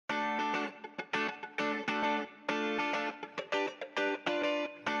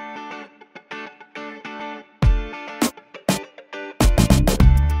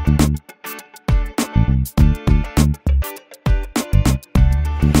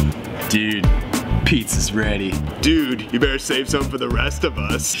Dude, pizza's ready. Dude, you better save some for the rest of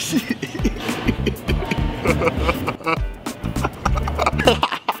us.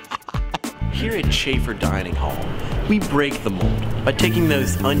 Here at Chafer Dining Hall, we break the mold by taking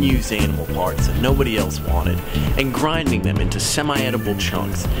those unused animal parts that nobody else wanted and grinding them into semi-edible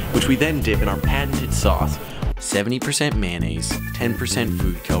chunks, which we then dip in our patented sauce. 70% mayonnaise, 10%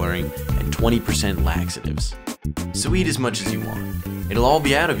 food coloring, and 20% laxatives. So eat as much as you want. It'll all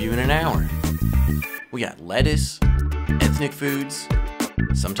be out of you in an hour. We got lettuce, ethnic foods,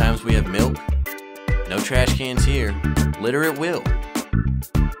 sometimes we have milk. No trash cans here, litter at will.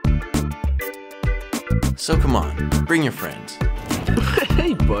 So come on, bring your friends.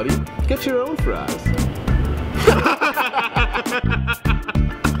 Hey buddy, get your own fries.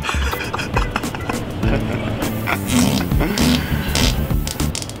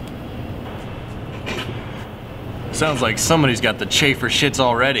 Sounds like somebody's got the Chafer shits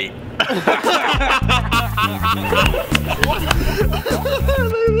already.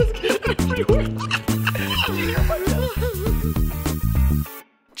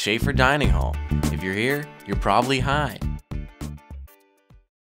 Chafer Dining Hall. If you're here, you're probably high.